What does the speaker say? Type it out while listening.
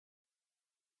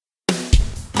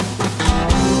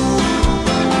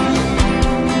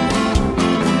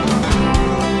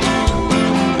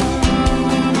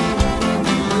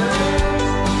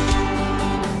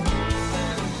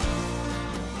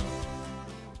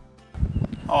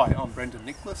Hi, I'm Brendan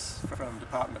Nicholas from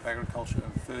Department of Agriculture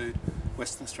and Food,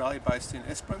 Western Australia, based in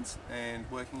Esperance, and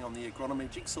working on the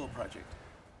agronomy jigsaw project.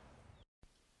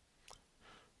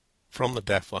 From the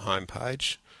DAFWA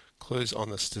homepage, clues on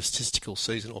the statistical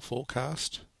seasonal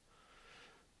forecast.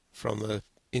 From the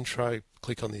intro,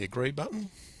 click on the Agree button.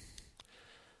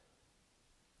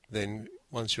 Then,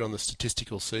 once you're on the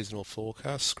statistical seasonal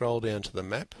forecast, scroll down to the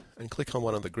map and click on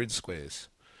one of the grid squares.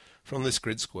 From this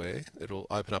grid square, it'll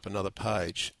open up another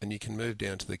page and you can move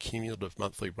down to the cumulative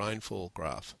monthly rainfall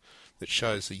graph that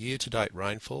shows the year-to-date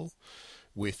rainfall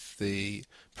with the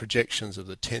projections of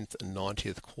the 10th and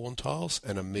 90th quantiles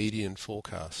and a median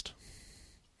forecast.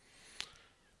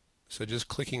 So just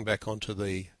clicking back onto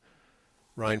the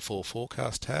rainfall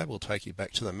forecast tab will take you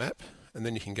back to the map, and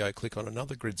then you can go click on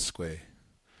another grid square.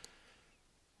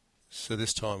 So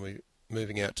this time we're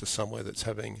moving out to somewhere that's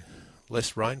having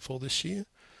less rainfall this year.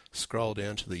 Scroll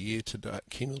down to the year-to-date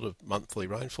cumulative monthly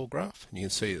rainfall graph, and you can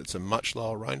see it's a much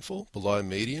lower rainfall, below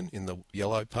median in the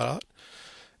yellow part,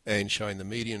 and showing the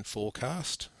median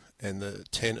forecast and the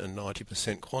 10 and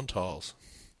 90% quantiles.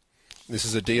 This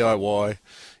is a DIY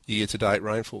year-to-date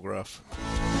rainfall graph.